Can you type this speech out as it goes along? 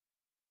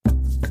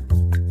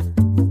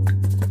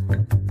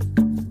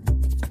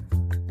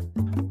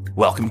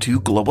Welcome to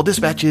Global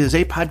Dispatches,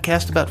 a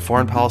podcast about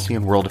foreign policy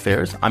and world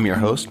affairs. I'm your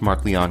host,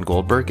 Mark Leon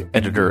Goldberg,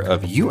 editor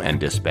of UN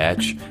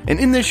Dispatch.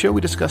 And in this show,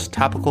 we discuss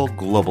topical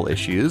global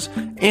issues,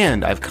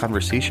 and I have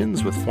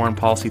conversations with foreign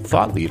policy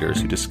thought leaders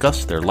who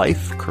discuss their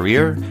life,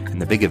 career, and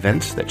the big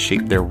events that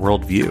shape their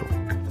worldview.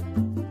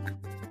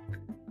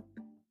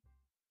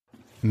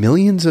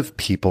 Millions of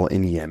people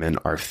in Yemen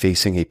are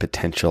facing a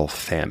potential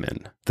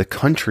famine. The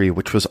country,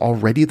 which was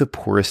already the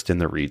poorest in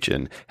the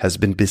region, has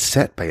been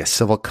beset by a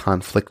civil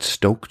conflict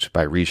stoked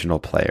by regional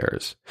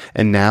players.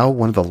 And now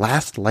one of the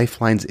last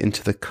lifelines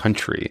into the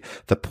country,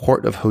 the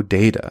port of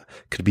Hodeidah,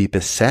 could be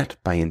beset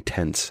by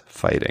intense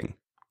fighting.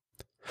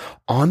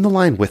 On the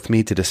line with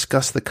me to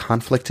discuss the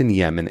conflict in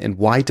Yemen and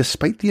why,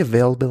 despite the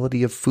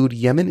availability of food,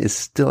 Yemen is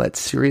still at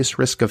serious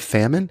risk of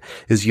famine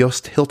is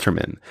Joost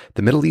Hilterman,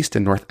 the Middle East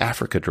and North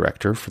Africa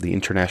Director for the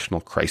International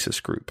Crisis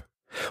Group.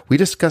 We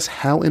discuss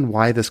how and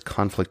why this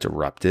conflict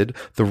erupted,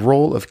 the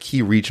role of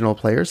key regional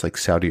players like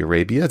Saudi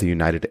Arabia, the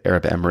United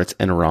Arab Emirates,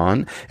 and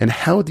Iran, and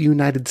how the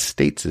United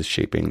States is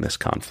shaping this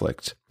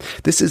conflict.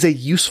 This is a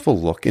useful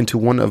look into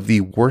one of the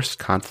worst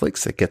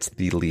conflicts that gets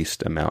the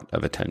least amount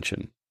of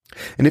attention.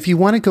 And if you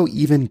want to go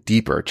even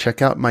deeper,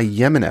 check out my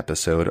Yemen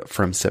episode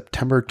from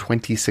September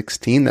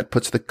 2016 that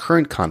puts the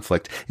current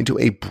conflict into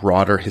a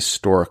broader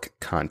historic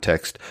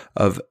context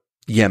of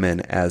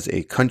Yemen as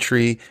a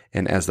country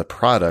and as the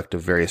product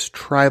of various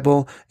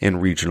tribal and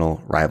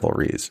regional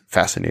rivalries.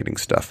 Fascinating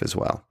stuff as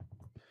well.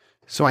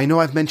 So I know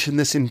I've mentioned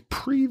this in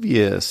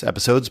previous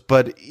episodes,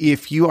 but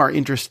if you are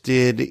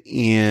interested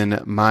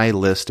in my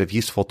list of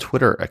useful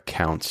Twitter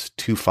accounts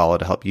to follow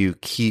to help you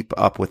keep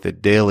up with the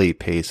daily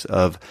pace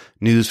of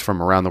news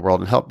from around the world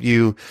and help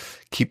you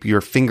keep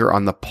your finger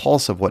on the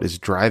pulse of what is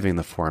driving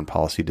the foreign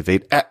policy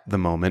debate at the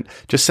moment,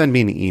 just send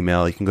me an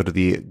email. You can go to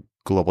the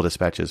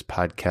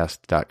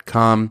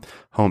globaldispatchespodcast.com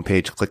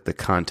homepage, click the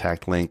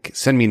contact link,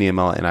 send me an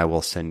email, and I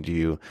will send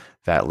you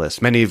that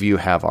list. Many of you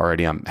have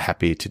already. I'm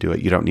happy to do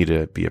it. You don't need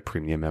to be a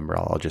premium member.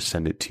 I'll just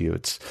send it to you.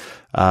 It's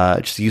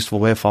just a useful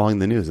way of following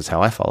the news. It's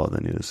how I follow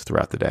the news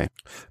throughout the day.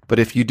 But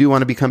if you do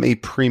want to become a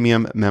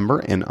premium member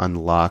and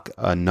unlock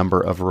a number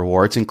of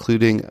rewards,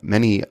 including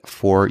many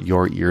for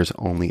your ears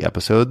only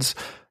episodes,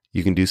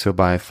 you can do so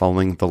by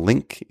following the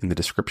link in the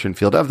description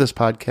field of this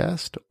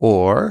podcast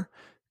or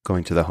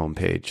going to the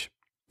homepage.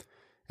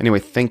 Anyway,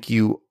 thank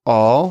you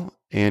all.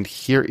 And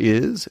here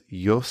is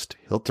Joost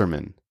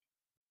Hilterman.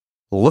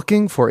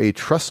 Looking for a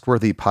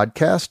trustworthy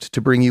podcast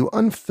to bring you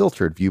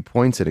unfiltered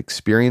viewpoints and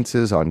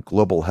experiences on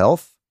global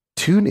health?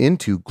 Tune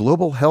into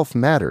Global Health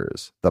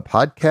Matters, the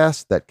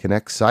podcast that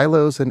connects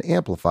silos and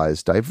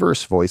amplifies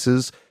diverse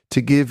voices to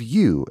give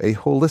you a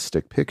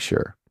holistic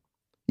picture.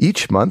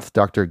 Each month,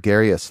 Dr.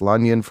 Gary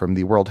Aslanyan from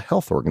the World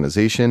Health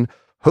Organization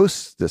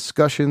hosts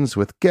discussions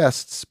with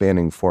guests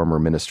spanning former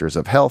ministers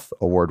of health,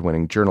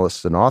 award-winning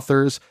journalists and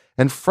authors,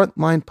 and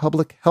frontline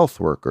public health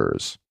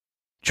workers.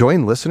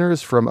 Join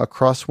listeners from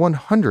across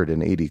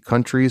 180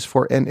 countries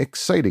for an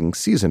exciting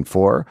Season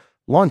 4,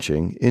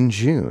 launching in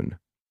June.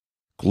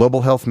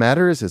 Global Health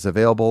Matters is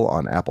available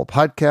on Apple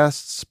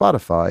Podcasts,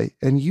 Spotify,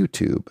 and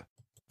YouTube.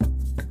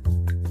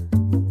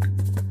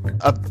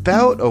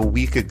 About a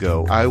week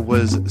ago, I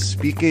was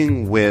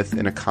speaking with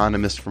an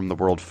economist from the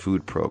World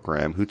Food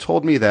Program who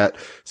told me that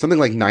something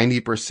like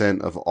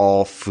 90% of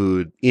all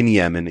food in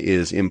Yemen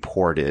is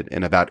imported,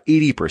 and about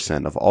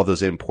 80% of all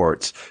those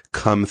imports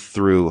come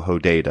through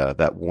Hodeidah,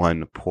 that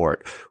one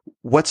port.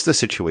 What's the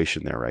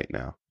situation there right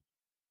now?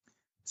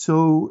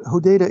 So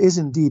Hodeidah is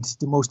indeed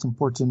the most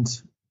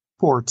important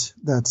port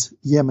that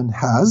Yemen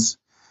has.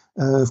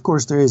 Of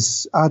course, there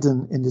is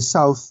Aden in the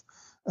south,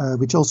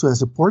 which also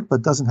has a port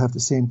but doesn't have the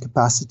same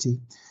capacity.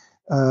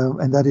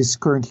 And that is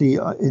currently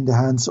in the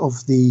hands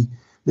of the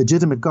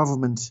legitimate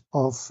government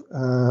of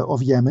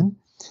Yemen.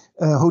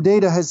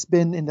 Hodeidah has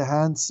been in the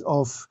hands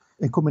of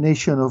a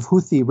combination of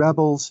Houthi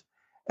rebels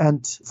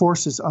and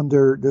forces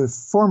under the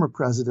former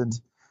president,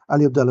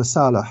 Ali Abdullah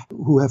Saleh,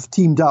 who have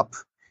teamed up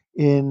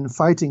in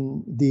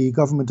fighting the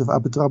government of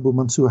Abu Trabu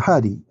Mansour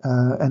Hadi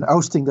and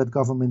ousting that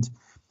government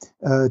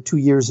 2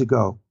 years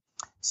ago.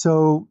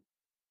 So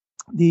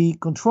the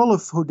control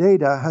of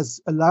Hodeidah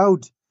has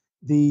allowed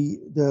the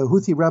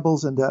Houthi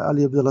rebels and the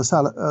Ali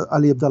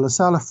Abdullah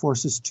Saleh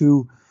forces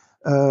to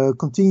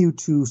continue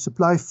to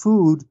supply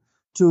food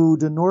to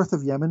the north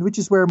of Yemen, which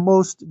is where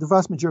the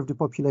vast majority of the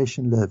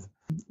population live.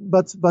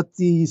 But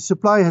the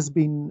supply has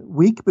been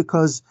weak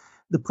because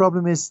the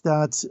problem is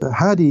that the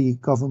Hadi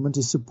government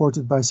is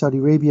supported by Saudi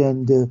Arabia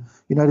and the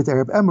United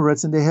Arab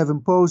Emirates, and they have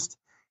imposed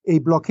a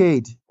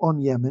blockade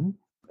on Yemen.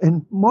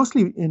 And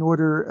mostly in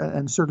order,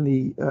 and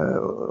certainly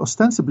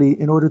ostensibly,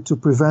 in order to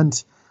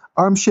prevent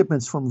arms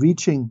shipments from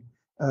reaching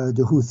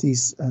the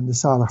Houthis and the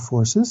Saleh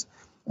forces.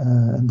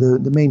 And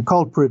the main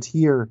culprit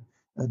here,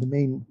 the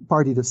main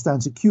party that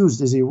stands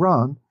accused, is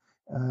Iran.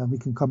 We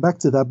can come back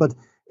to that. But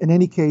in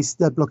any case,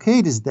 that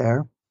blockade is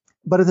there.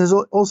 But it has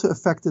also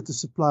affected the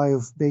supply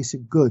of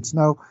basic goods.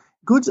 Now,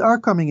 goods are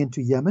coming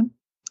into Yemen,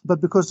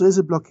 but because there is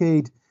a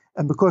blockade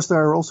and because there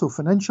are also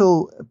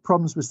financial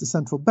problems with the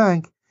central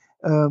bank,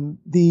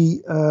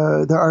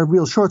 there are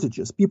real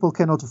shortages. People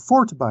cannot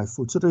afford to buy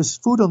food. So there's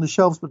food on the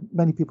shelves, but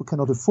many people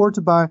cannot afford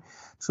to buy.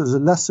 So there's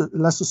a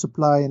lesser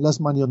supply and less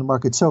money on the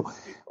market. So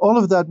all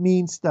of that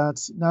means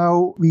that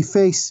now we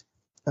face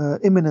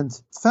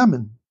imminent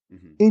famine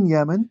in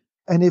Yemen.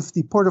 And if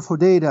the port of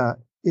Hodeidah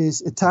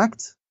is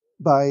attacked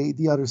by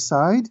the other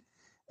side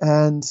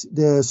and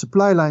the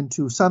supply line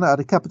to Sana'a,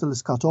 the capital,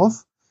 is cut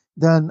off,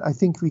 then I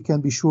think we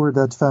can be sure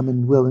that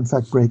famine will in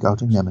fact break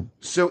out in Yemen.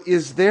 So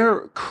is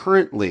there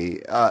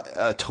currently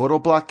a total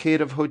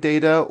blockade of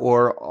Hodeidah,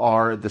 or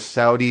are the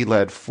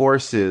Saudi-led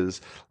forces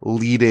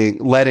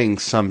letting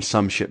some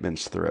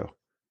shipments through?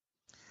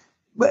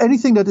 But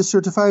anything that is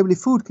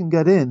certifiably food can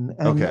get in,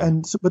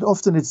 but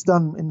often it's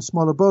done in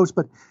smaller boats.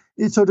 But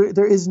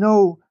there is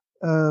no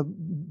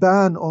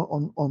ban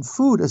on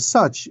food as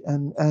such,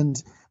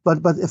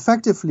 but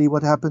effectively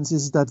what happens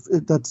is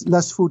that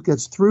less food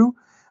gets through.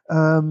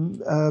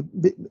 And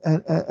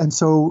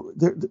so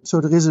there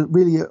is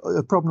really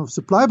a problem of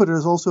supply, but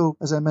there's also,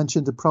 as I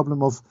mentioned, the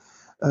problem of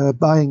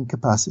buying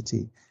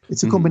capacity.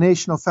 It's a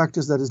combination of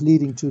factors that is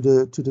leading to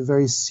the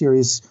very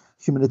serious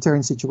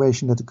humanitarian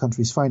situation that the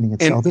country is finding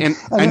itself in.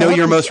 And I know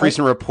your most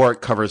recent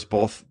report covers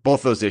both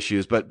those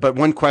issues, but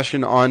one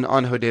question on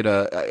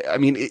Hodeidah. I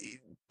mean,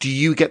 do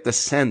you get the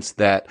sense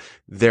that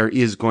there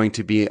is going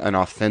to be an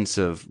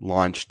offensive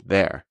launched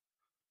there?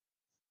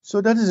 So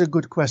that is a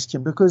good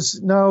question, because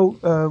now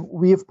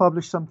we have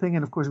published something,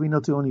 and of course we're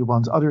not the only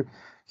ones. Other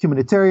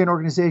humanitarian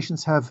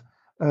organizations have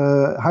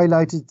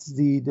highlighted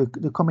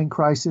the coming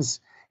crisis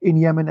in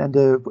Yemen and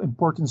the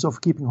importance of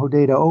keeping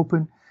Hodeidah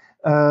open,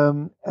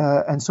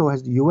 and so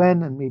has the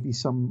UN and maybe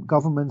some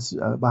governments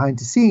behind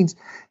the scenes.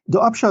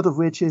 The upshot of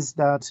which is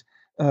that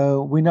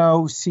we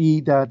now see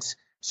that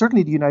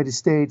certainly the United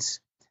States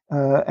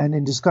and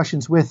in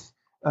discussions with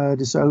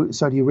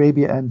Saudi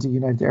Arabia and the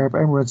United Arab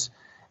Emirates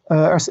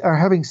are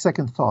having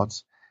second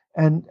thoughts,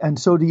 and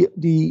so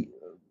the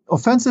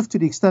offensive, to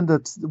the extent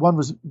that one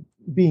was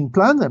being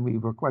planned, and we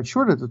were quite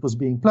sure that it was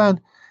being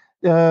planned,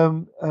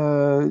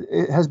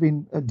 it has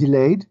been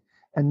delayed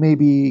and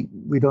maybe,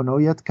 we don't know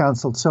yet,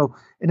 cancelled. So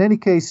in any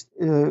case,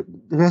 there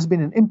has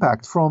been an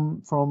impact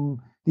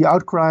from the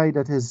outcry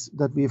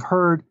that we've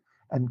heard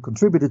and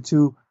contributed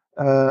to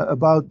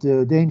about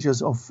the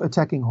dangers of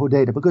attacking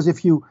Hodeidah, because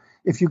if you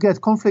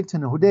get conflict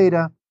in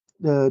Hodeidah,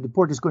 the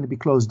port is going to be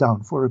closed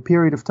down for a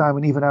period of time,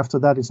 and even after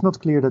that, it's not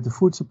clear that the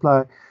food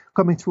supply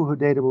coming through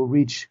Hodeidah will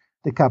reach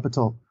the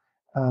capital,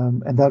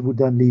 and that would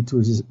then lead to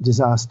a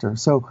disaster.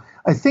 So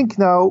I think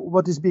now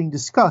what is being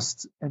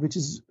discussed, and which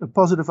is a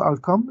positive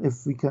outcome,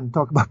 if we can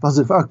talk about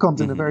positive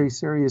outcomes in a very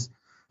serious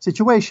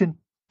situation,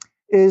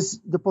 is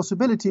the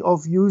possibility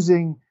of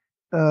using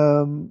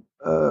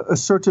a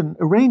certain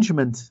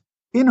arrangement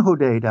in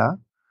Hodeidah,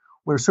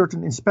 where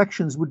certain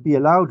inspections would be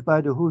allowed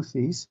by the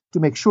Houthis to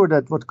make sure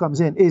that what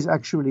comes in is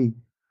actually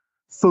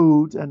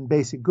food and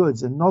basic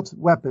goods and not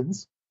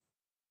weapons,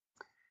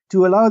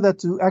 to allow that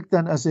to act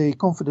then as a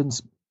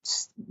confidence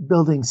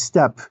building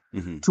step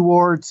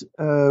towards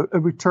a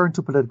return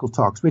to political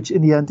talks, which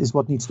in the end is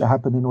what needs to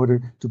happen in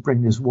order to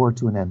bring this war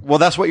to an end. Well,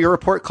 that's what your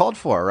report called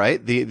for,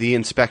 right? The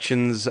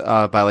inspections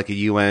by like a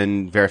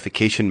UN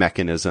verification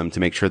mechanism to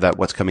make sure that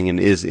what's coming in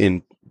is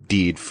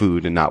indeed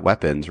food and not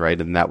weapons,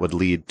 right? And that would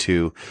lead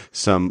to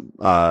some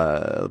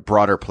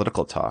broader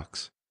political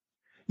talks.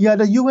 Yeah,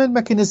 the UN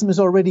mechanism is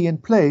already in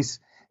place.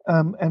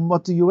 And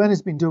what the UN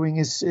has been doing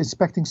is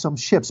inspecting some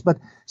ships. But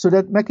so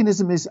that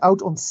mechanism is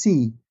out on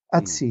sea,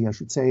 at sea, I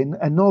should say,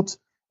 and not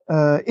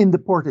in the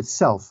port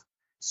itself.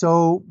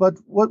 So, but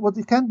what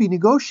it can be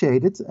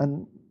negotiated,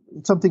 and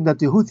something that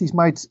the Houthis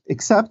might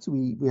accept,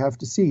 we have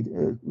to see,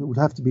 it would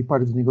have to be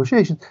part of the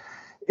negotiation,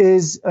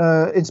 is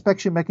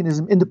inspection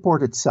mechanism in the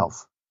port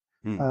itself.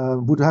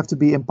 Would have to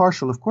be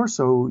impartial, of course,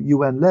 so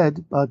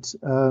UN-led. But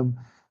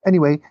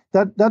anyway,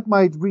 that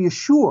might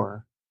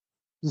reassure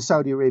the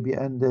Saudi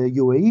Arabia and the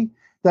UAE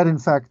that, in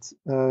fact,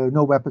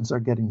 no weapons are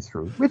getting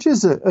through, which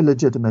is a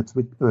legitimate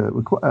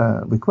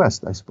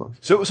request, I suppose.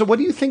 So what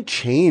do you think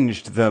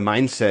changed the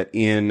mindset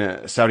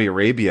in Saudi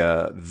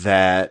Arabia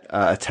that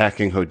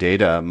attacking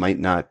Hodeidah might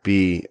not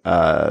be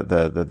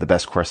the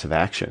best course of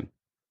action?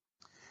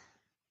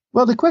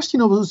 Well, the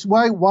question was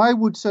why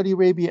would Saudi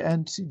Arabia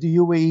and the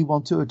UAE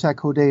want to attack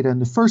Hodeidah in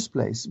the first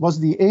place?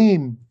 Was the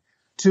aim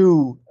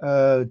to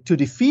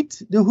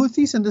defeat the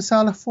Houthis and the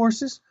Saleh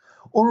forces,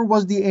 or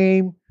was the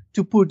aim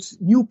to put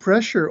new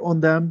pressure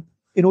on them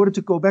in order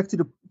to go back to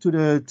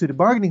the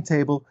bargaining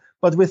table,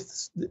 but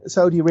with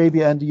Saudi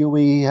Arabia and the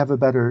UAE have a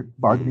better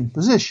bargaining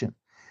position?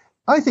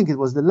 I think it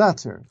was the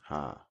latter.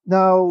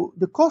 Now,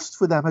 the cost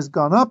for them has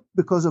gone up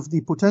because of the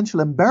potential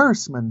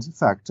embarrassment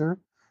factor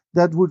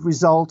that would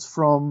result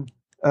from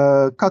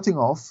cutting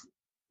off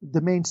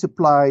the main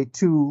supply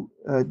to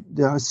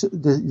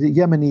the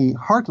Yemeni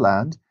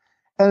heartland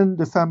and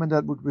the famine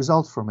that would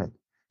result from it.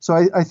 So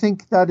I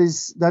think that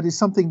is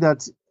something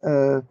that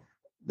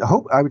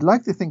I would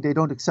like to think they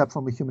don't accept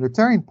from a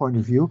humanitarian point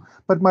of view,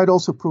 but might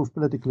also prove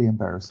politically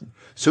embarrassing.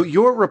 So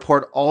your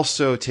report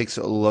also takes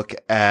a look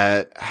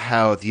at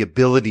how the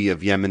ability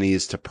of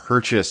Yemenis to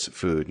purchase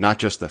food, not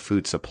just the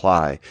food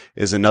supply,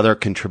 is another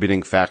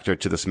contributing factor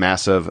to this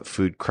massive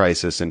food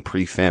crisis and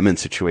pre-famine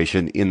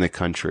situation in the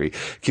country.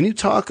 Can you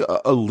talk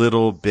a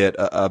little bit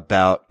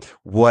about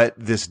what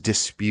this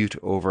dispute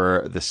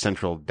over the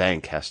central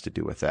bank has to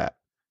do with that?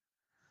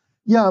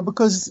 Yeah,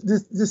 because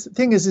this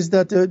thing is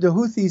that the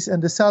Houthis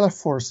and the Salah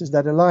forces,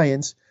 that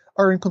alliance,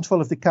 are in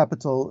control of the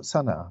capital,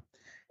 Sana'a.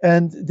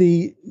 And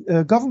the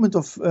government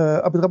of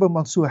Abdrabbuh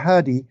Mansur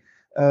Hadi,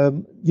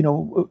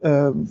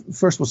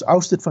 first was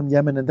ousted from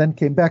Yemen and then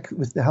came back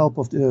with the help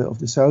of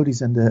the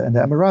Saudis and the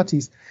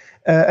Emiratis,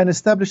 and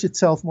established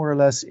itself more or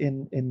less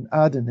in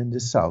Aden in the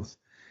south.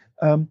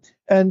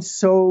 And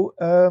so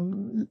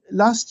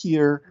last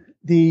year,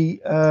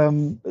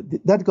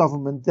 that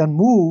government then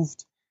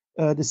moved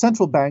the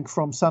central bank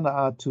from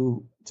Sana'a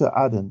to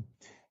Aden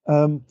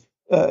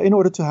in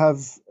order to have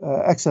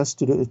access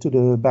to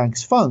the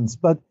bank's funds.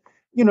 But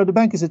the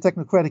bank is a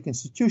technocratic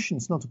institution;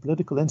 it's not a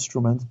political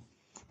instrument,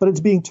 but it's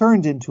being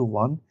turned into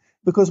one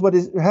because what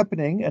is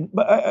happening. And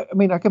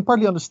I can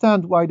partly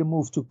understand why the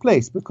move took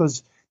place,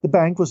 because the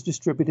bank was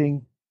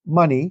distributing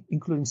money,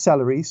 including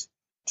salaries,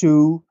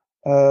 to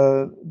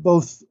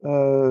both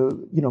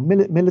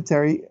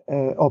military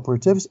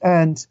operatives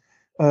and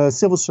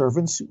civil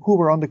servants who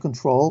were under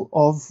control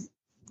of,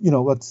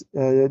 what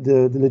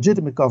the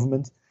legitimate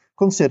government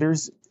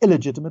considers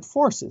illegitimate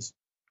forces.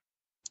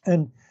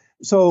 And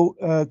so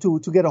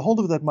to get a hold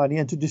of that money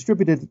and to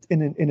distribute it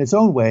in its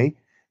own way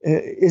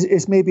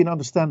is maybe an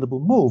understandable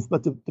move.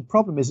 But the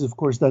problem is, of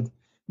course, that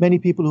many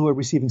people who are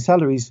receiving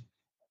salaries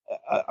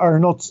are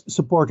not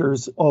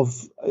supporters of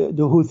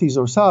the Houthis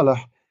or Salah,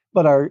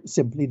 but are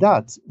simply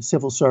that,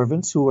 civil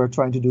servants who are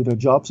trying to do their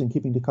jobs and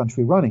keeping the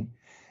country running.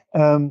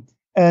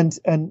 And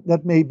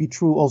that may be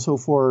true also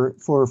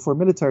for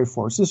military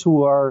forces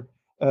who are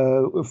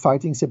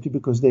fighting simply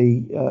because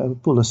they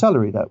pull a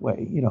salary that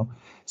way.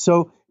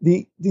 So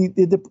the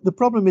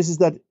problem is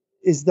that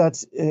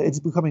it's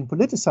becoming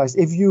politicized.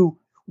 If you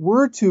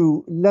were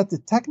to let the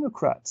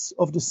technocrats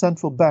of the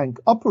central bank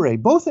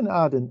operate both in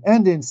Aden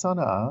and in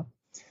Sana'a,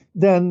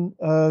 then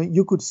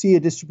you could see a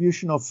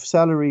distribution of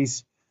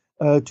salaries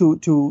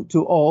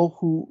to all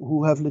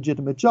who have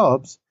legitimate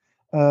jobs.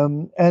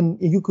 And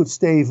you could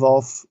stave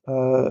off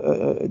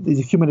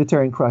the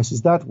humanitarian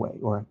crisis that way,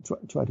 or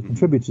try to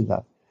contribute to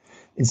that.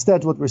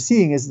 Instead, what we're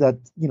seeing is that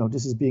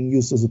this is being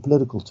used as a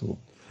political tool.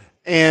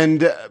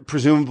 And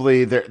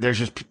presumably, there's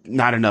just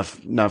not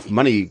enough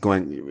money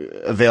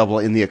available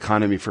in the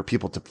economy for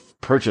people to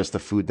purchase the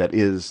food that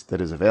is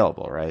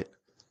available, right?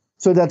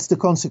 So that's the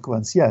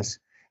consequence, yes,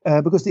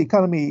 because the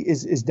economy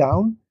is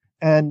down.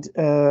 And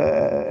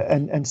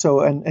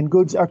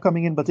goods are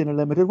coming in, but in a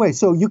limited way.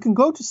 So you can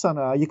go to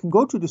Sana'a, you can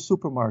go to the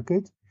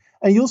supermarket,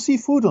 and you'll see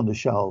food on the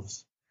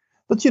shelves.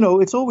 But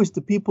it's always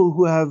the people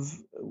who have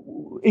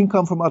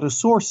income from other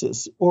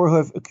sources or who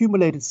have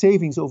accumulated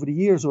savings over the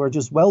years or are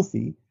just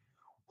wealthy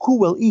who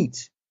will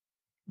eat.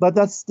 But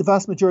that's the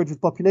vast majority of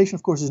the population,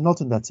 of course, is not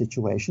in that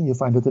situation. You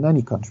find it in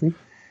any country.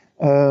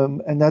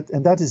 And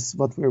that is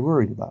what we're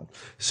worried about.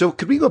 So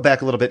could we go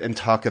back a little bit and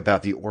talk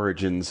about the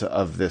origins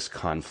of this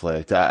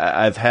conflict?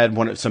 I've had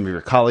some of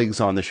your colleagues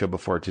on the show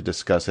before to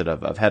discuss it.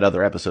 I've had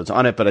other episodes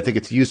on it, but I think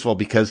it's useful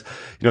because,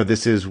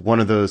 this is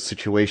one of those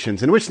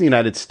situations in which the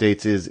United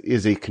States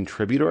is a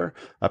contributor,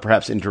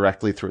 perhaps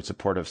indirectly through its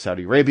support of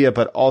Saudi Arabia,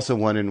 but also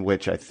one in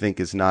which I think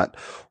is not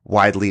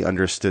widely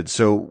understood.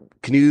 So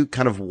can you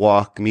kind of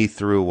walk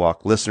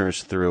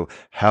listeners through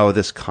how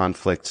this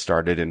conflict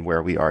started and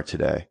where we are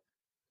today?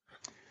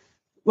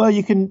 Well,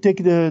 you can take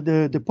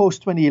the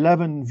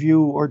post-2011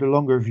 view or the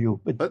longer view,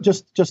 but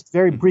just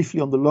very briefly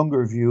on the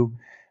longer view.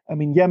 I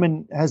mean,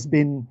 Yemen has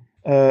been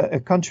a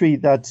country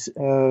that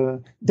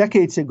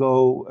decades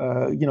ago,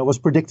 was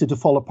predicted to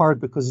fall apart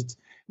because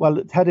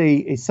it had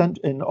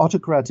an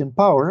autocrat in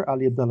power,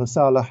 Ali Abdullah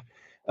Saleh.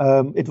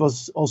 It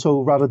was also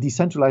rather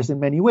decentralized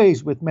in many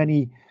ways, with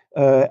many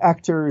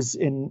actors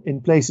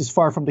in places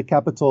far from the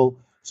capital,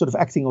 sort of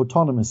acting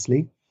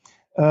autonomously.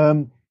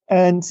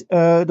 And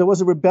there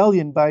was a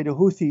rebellion by the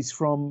Houthis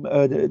from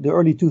the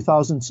early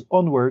 2000s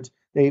onward.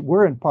 They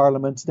were in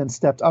parliament, then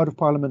stepped out of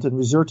parliament and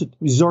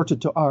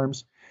resorted to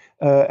arms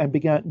and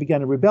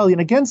began a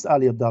rebellion against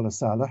Ali Abdullah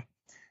Saleh.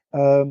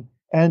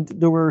 And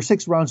there were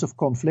 6 rounds of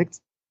conflict.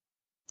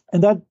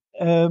 And that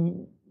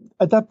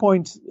at that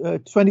point,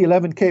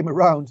 2011 came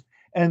around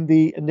and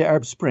the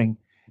Arab Spring,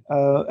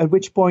 at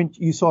which point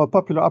you saw a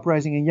popular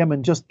uprising in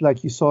Yemen, just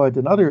like you saw it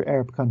in other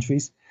Arab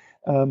countries.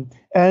 And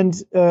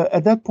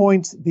at that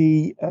point,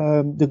 the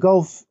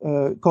Gulf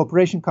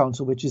Cooperation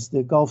Council, which is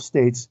the Gulf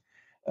states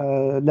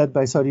led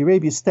by Saudi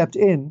Arabia, stepped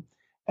in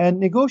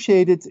and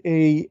negotiated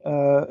a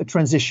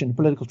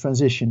political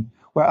transition,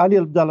 where Ali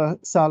Abdullah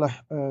Saleh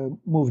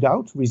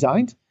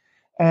resigned,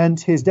 and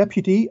his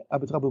deputy,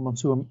 Abdrabbuh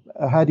Mansur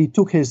Hadi,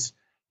 took his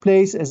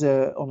place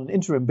on an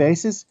interim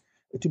basis,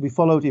 to be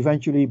followed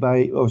eventually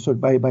by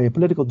a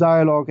political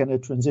dialogue and a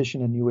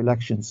transition and new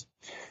elections.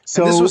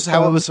 So, and this was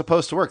how it was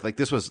supposed to work. Like,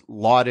 this was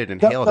lauded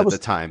and hailed at the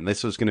time.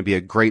 This was going to be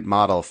a great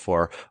model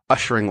for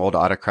ushering old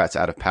autocrats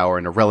out of power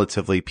in a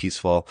relatively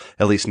peaceful,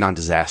 at least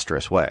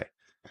non-disastrous way.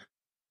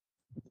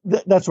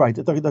 That's right.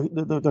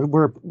 There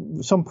were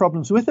some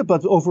problems with it,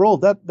 but overall,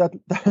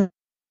 that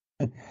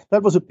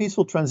was a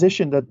peaceful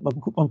transition that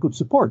one could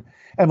support,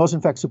 and was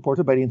in fact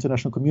supported by the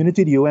international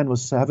community. The UN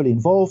was heavily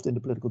involved in the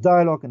political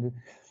dialogue, and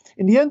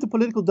in the end, the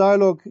political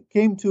dialogue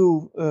came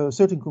to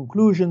certain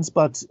conclusions,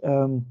 but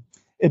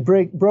it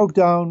broke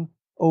down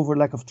over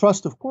lack of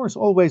trust, of course,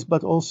 always,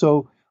 but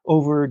also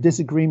over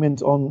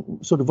disagreement on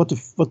sort of what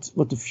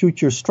the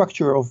future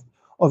structure of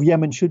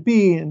Yemen should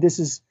be, and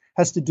this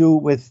has to do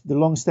with the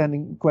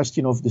long-standing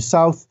question of the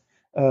South,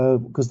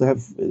 because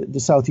the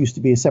South used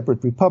to be a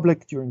separate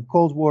republic during the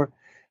Cold War,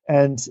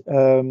 and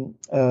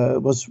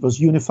was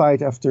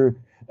unified after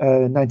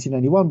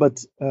 1991.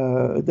 But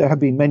there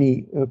have been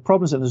many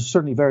problems, and there's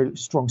certainly very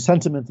strong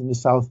sentiment in the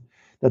South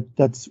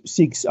that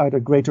seeks either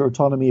greater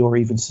autonomy or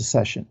even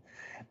secession.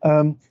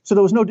 So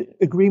there was no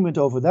agreement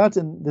over that,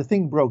 and the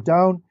thing broke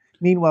down.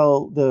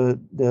 Meanwhile,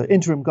 the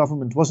interim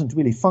government wasn't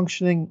really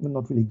functioning,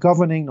 not really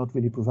governing, not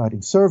really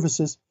providing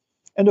services.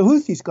 And the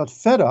Houthis got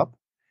fed up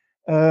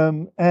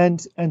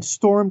and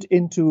stormed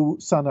into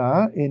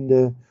Sana'a in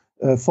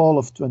the fall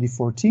of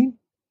 2014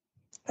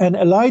 and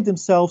allied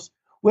themselves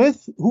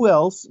with who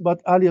else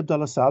but Ali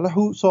Abdullah Saleh,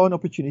 who saw an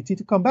opportunity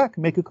to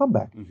make a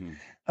comeback. Mm-hmm.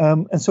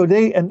 And so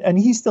and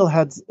he still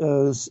had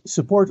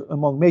support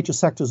among major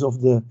sectors of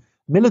the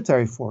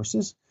military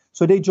forces.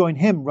 So they joined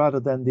him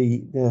rather than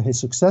his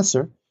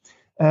successor.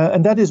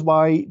 And that is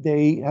why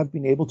they have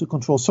been able to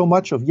control so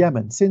much of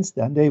Yemen since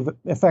then. They've,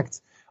 in fact,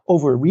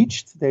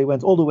 overreached. They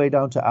went all the way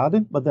down to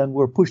Aden, but then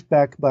were pushed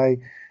back by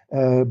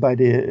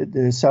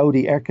the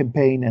Saudi air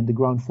campaign and the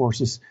ground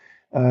forces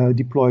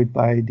deployed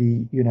by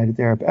the United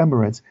Arab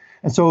Emirates.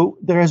 And so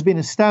there has been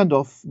a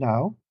standoff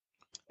now.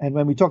 And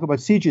when we talk about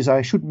sieges,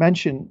 I should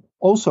mention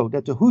also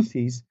that the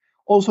Houthis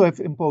also have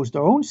imposed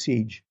their own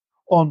siege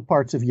on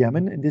parts of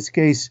Yemen, in this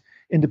case,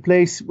 in the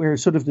place where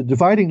sort of the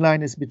dividing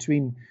line is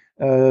between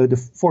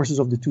the forces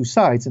of the two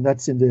sides, and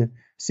that's in the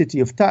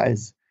city of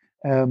Taiz.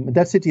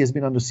 That city has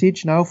been under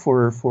siege now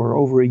for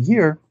over a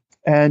year,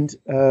 and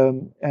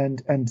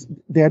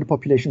there the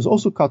population is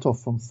also cut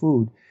off from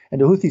food,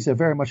 and the Houthis are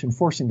very much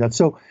enforcing that.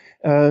 So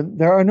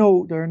there are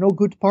no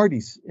good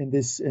parties in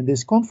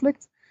this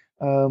conflict.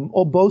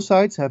 Both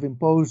sides have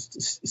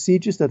imposed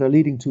sieges that are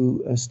leading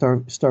to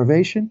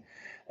starvation,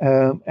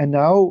 and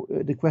now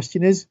the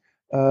question is,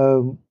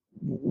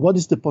 what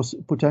is the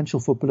potential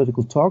for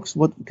political talks?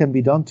 What can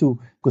be done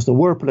because there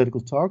were political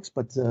talks,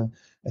 but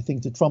I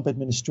think the Trump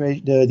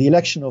administration, the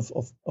election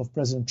of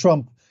President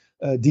Trump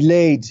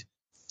delayed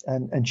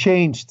and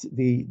changed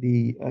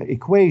the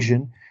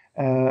equation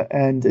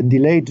and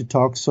delayed the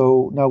talks.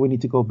 So now we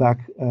need to go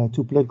back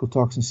to political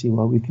talks and see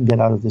what we can get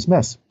out of this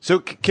mess. So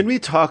can we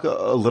talk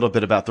a little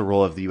bit about the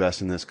role of the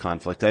U.S. in this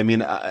conflict? I mean,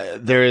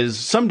 there is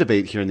some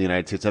debate here in the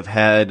United States. I've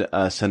had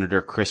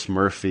Senator Chris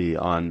Murphy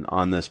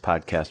on this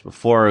podcast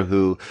before,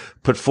 who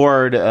put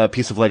forward a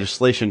piece of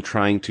legislation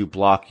trying to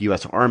block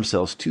U.S. arms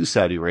sales to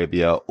Saudi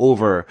Arabia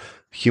over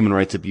human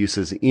rights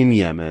abuses in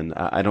Yemen.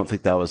 I don't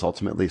think that was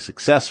ultimately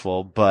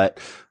successful, but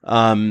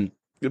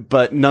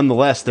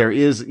nonetheless, there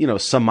is,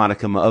 some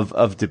modicum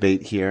of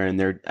debate here, and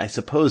there, I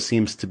suppose,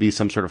 seems to be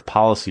some sort of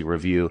policy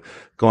review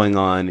going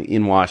on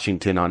in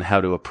Washington on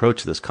how to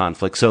approach this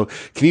conflict. So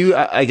can you,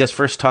 I guess,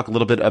 first talk a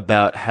little bit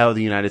about how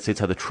the United States,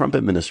 how the Trump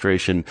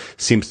administration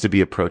seems to be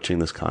approaching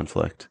this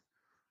conflict?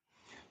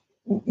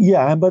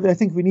 Yeah, but I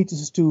think we need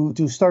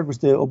to start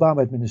with the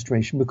Obama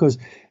administration, because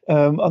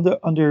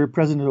under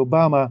President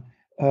Obama,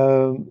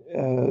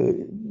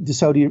 the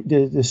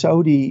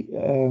Saudi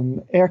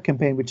air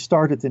campaign, which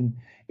started in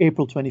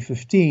April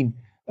 2015,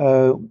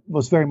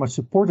 was very much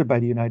supported by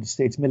the United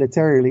States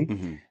militarily,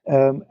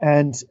 mm-hmm.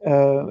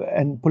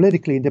 And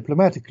politically and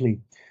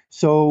diplomatically.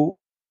 So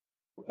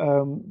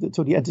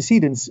the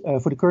antecedents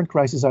for the current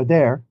crisis are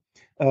there.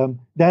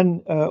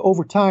 Then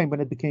over time,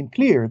 when it became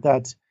clear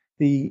that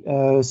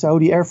the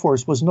Saudi Air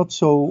Force was not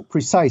so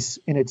precise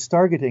in its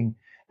targeting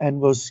and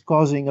was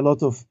causing a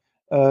lot of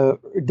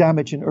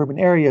damage in urban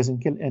areas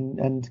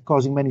and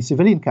causing many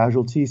civilian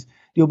casualties,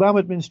 the Obama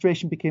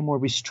administration became more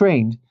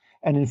restrained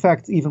and, in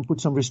fact, even put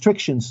some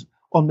restrictions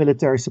on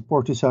military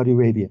support to Saudi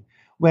Arabia.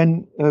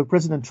 When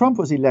President Trump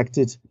was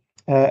elected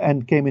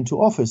and came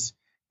into office,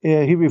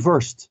 he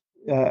reversed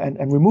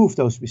and removed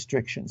those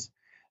restrictions.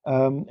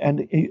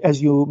 And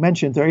as you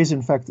mentioned, there is,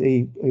 in fact,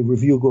 a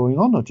review going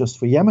on, not just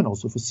for Yemen,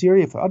 also for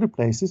Syria, for other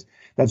places.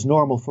 That's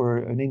normal for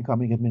an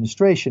incoming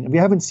administration. And we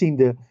haven't seen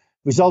the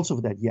results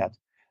of that yet.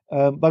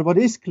 But what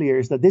is clear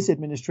is that this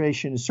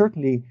administration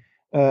certainly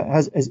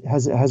has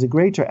a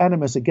greater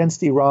animus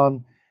against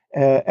Iran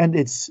and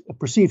its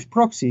perceived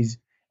proxies,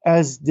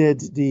 as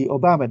did the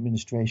Obama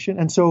administration.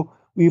 And so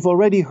we've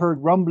already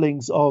heard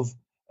rumblings of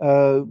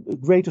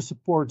greater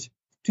support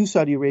to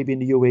Saudi Arabia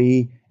and the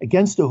UAE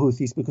against the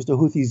Houthis, because the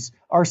Houthis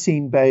are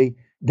seen by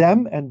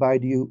them and by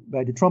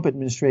the Trump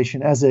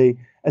administration as an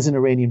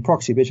Iranian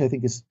proxy, which I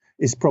think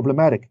is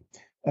problematic.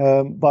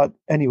 But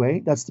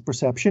anyway, that's the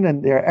perception,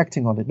 and they're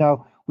acting on it.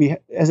 Now,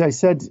 as I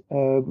said,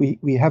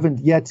 we haven't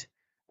yet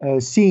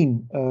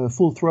seen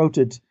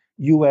full-throated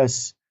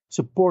U.S.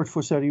 support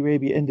for Saudi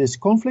Arabia in this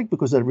conflict,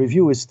 because that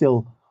review is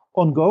still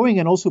ongoing,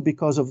 and also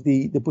because of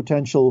the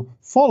potential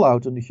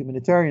fallout on the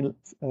humanitarian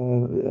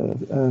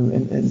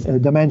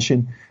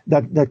dimension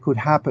that could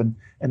happen.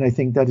 And I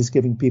think that is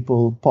giving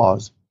people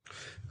pause.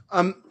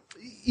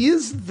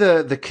 Is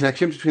the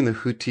connection between the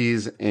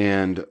Houthis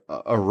and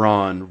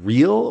Iran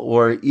real,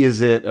 or is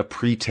it a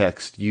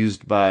pretext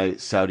used by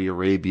Saudi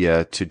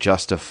Arabia to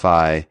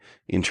justify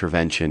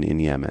intervention in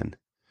Yemen?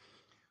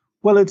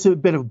 Well, it's a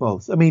bit of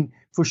both. I mean,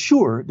 for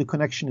sure, the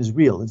connection is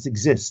real. It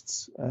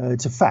exists.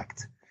 It's a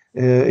fact.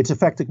 It's a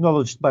fact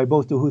acknowledged by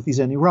both the Houthis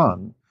and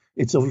Iran.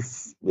 It's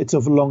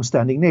of a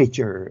long-standing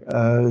nature.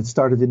 It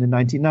started in the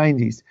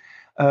 1990s.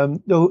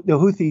 The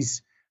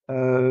Houthis,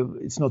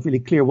 it's not really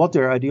clear what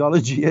their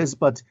ideology is,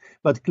 but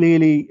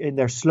clearly in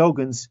their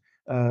slogans,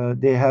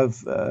 they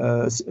have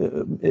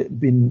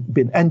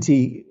been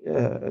anti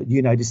the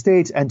United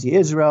States,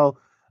 anti-Israel,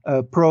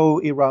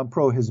 pro-Iran,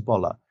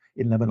 pro-Hezbollah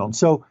in Lebanon.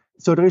 So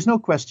there is no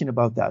question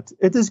about that.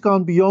 It has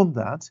gone beyond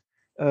that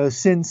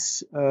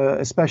since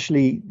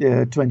especially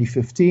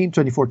 2014,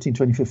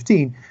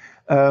 2015,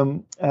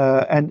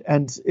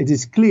 and it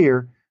is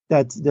clear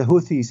that the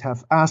Houthis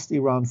have asked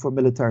Iran for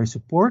military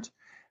support.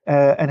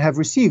 And have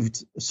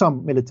received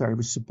some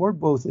military support,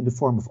 both in the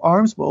form of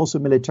arms, but also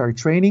military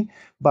training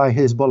by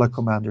Hezbollah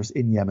commanders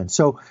in Yemen.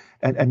 So,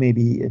 and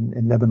maybe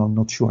in Lebanon,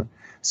 not sure.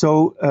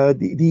 So, but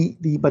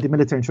the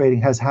military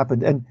training has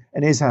happened and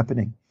is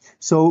happening.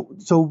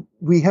 So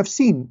we have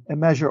seen a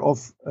measure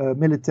of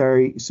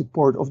military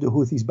support of the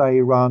Houthis by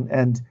Iran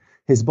and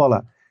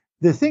Hezbollah.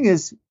 The thing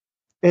is,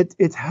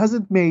 it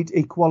hasn't made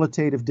a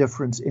qualitative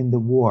difference in the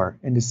war,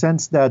 in the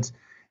sense that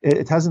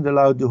it hasn't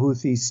allowed the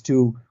Houthis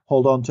to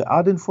hold on to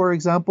Aden, for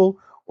example,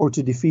 or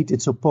to defeat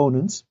its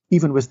opponents,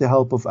 even with the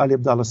help of Ali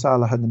Abdullah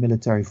Saleh and the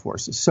military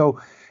forces. So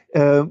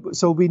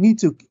we need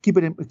to keep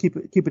it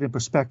in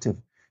perspective.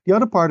 The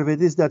other part of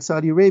it is that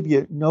Saudi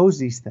Arabia knows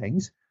these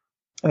things,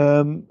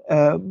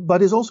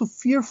 but is also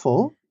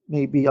fearful,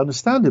 maybe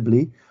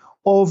understandably,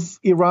 of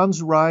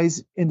Iran's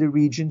rise in the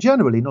region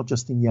generally, not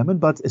just in Yemen,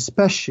 but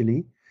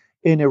especially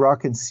in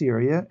Iraq and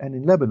Syria and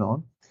in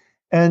Lebanon,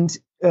 and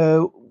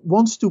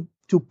wants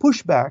to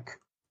push back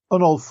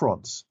on all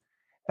fronts.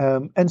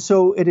 And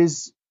so it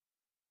is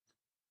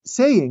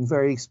saying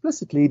very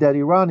explicitly that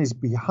Iran is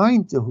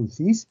behind the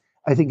Houthis.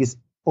 I think is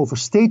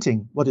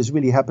overstating what is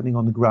really happening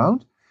on the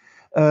ground,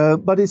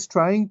 but is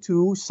trying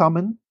to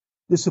summon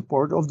the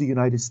support of the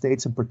United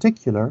States in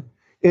particular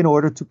in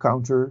order to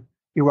counter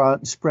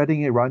Iran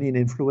spreading Iranian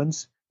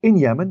influence in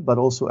Yemen, but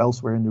also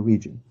elsewhere in the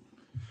region.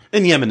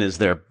 And Yemen is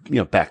their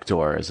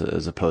backdoor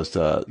as opposed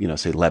to,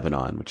 say,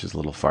 Lebanon, which is a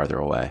little farther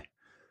away.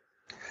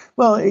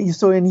 Well,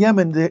 so in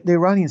Yemen, the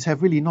Iranians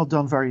have really not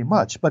done very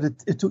much, but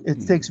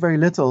it takes very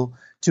little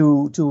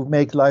to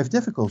make life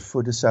difficult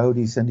for the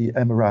Saudis and the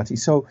Emiratis.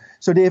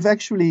 So they have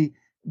actually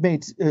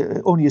made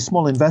only a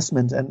small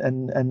investment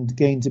and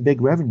gained a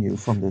big revenue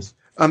from this.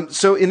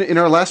 So in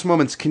our last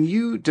moments, can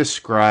you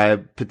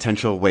describe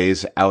potential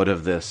ways out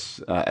of this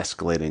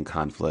escalating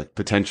conflict,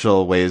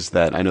 potential ways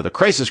that I know the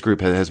crisis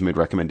group has made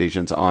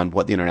recommendations on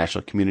what the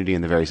international community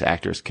and the various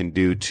actors can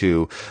do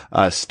to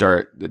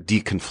start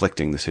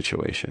deconflicting the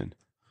situation?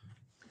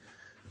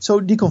 So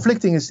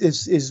deconflicting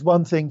is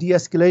one thing.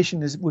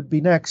 De-escalation would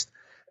be next.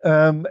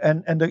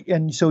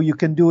 And so you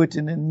can do it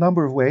in a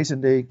number of ways,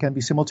 and they can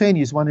be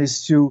simultaneous. One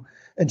is to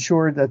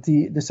ensure that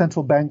the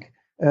central bank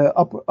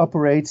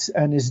operates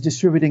and is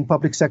distributing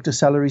public sector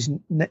salaries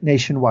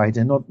nationwide,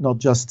 and not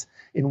just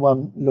in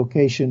one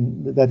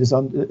location that is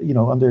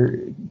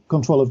under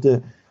control of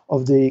the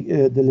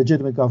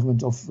legitimate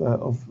government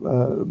of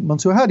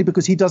Mansour Hadi,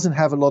 because he doesn't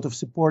have a lot of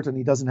support and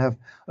he doesn't have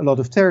a lot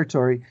of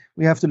territory.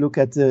 We have to look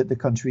at the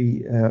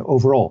country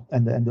overall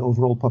and the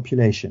overall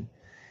population.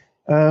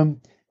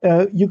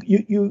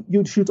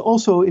 You should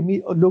also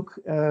look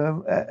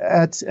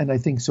at, and I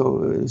think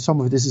so,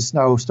 some of this is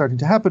now starting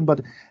to happen,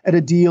 but at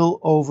a deal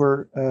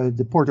over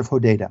the port of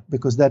Hodeidah,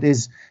 because that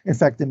is, in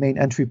fact, the main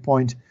entry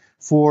point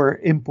for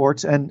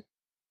imports. And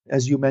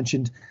as you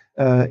mentioned,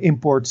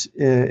 imports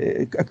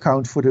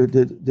account for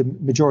the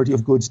majority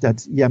of goods that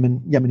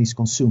Yemenis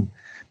consume.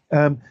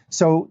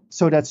 So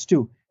that's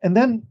two. And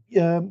then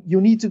you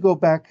need to go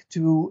back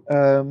to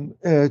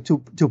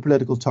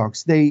political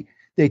talks. They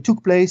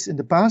took place in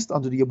the past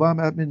under the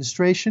Obama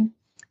administration.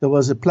 There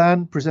was a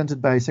plan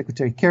presented by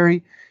Secretary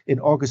Kerry in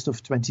August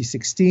of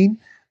 2016,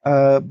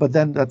 but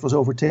then that was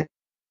overtaken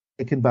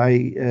by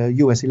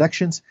U.S.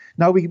 elections.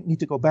 Now we need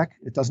to go back.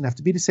 It doesn't have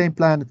to be the same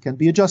plan. It can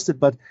be adjusted.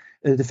 But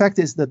the fact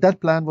is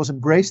that plan was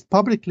embraced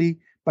publicly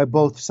by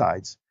both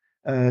sides,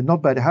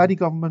 not by the Hadi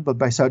government, but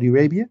by Saudi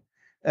Arabia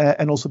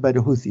and also by the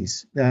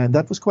Houthis. And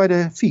that was quite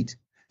a feat.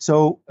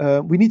 So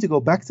we need to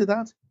go back to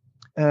that.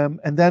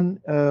 And then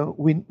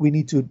we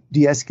need to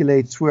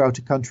de-escalate throughout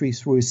the country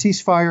through a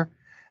ceasefire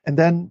and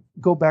then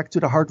go back to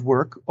the hard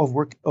work of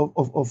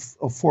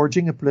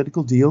forging a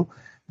political deal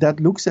that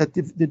looks at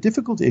the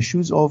difficult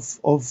issues of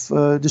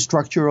the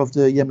structure of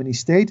the Yemeni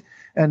state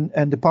and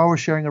the power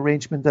sharing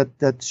arrangement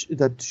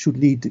that should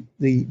lead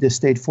the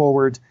state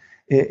forward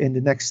in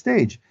the next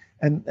stage.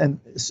 And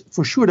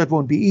for sure that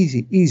won't be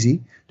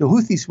easy. The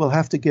Houthis will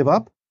have to give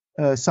up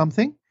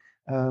something.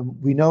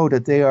 We know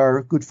that they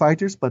are good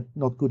fighters, but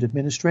not good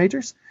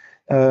administrators.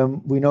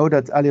 We know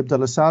that Ali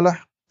Abdullah Saleh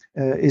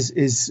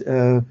is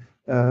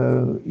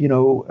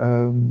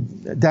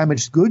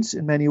damaged goods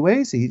in many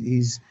ways.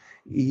 It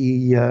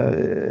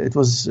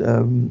was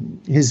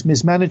his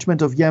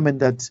mismanagement of Yemen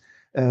that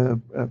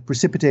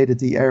precipitated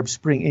the Arab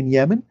Spring in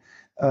Yemen.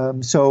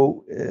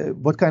 So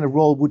what kind of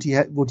role would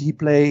he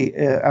play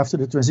after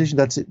the transition?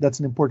 That's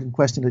an important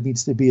question that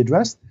needs to be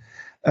addressed.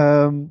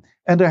 And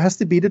there has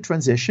to be the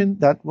transition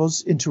that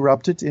was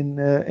interrupted in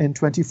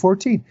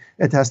 2014.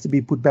 It has to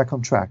be put back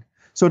on track.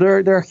 So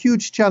there are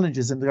huge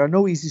challenges and there are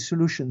no easy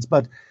solutions.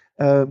 But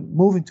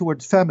moving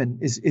towards famine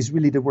is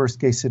really the worst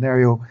case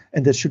scenario,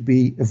 and that should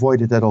be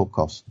avoided at all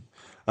costs.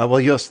 Well,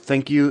 Joost,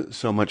 thank you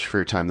so much for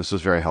your time. This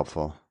was very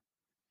helpful.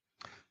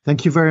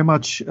 Thank you very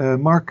much,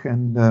 Mark,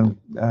 and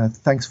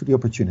thanks for the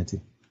opportunity.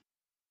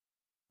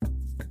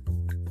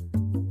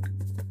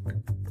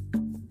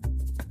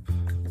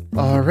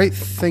 All right,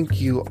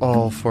 thank you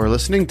all for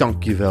listening.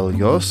 Dank je wel,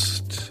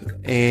 Joost.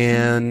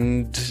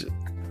 And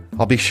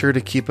I'll be sure to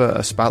keep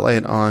a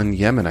spotlight on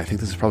Yemen. I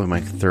think this is probably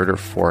my third or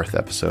fourth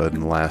episode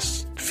in the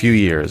last few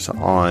years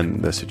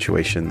on the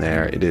situation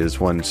there. It is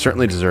one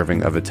certainly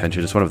deserving of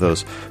attention. It's one of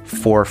those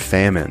 4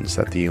 famines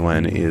that the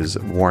UN is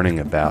warning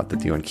about, that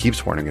the UN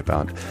keeps warning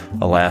about,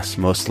 alas,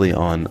 mostly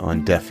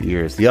on deaf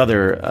ears. The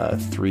other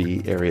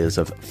 3 areas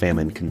of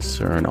famine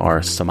concern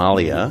are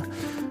Somalia,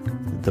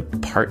 the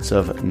parts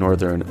of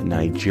northern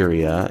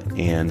Nigeria,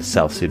 and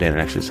South Sudan.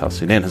 And actually, South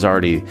Sudan has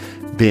already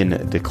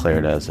been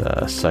declared as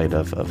a site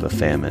of a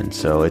famine.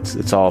 So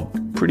it's all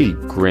pretty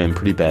grim,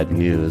 pretty bad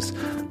news.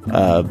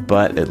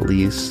 But at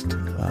least,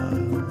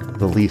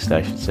 the least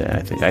I should say,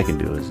 I think I can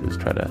do is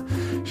try to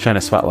shine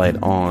a spotlight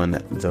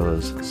on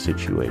those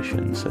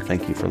situations. So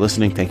thank you for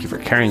listening. Thank you for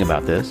caring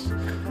about this.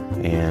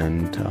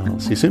 And I'll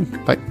see you soon.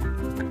 Bye.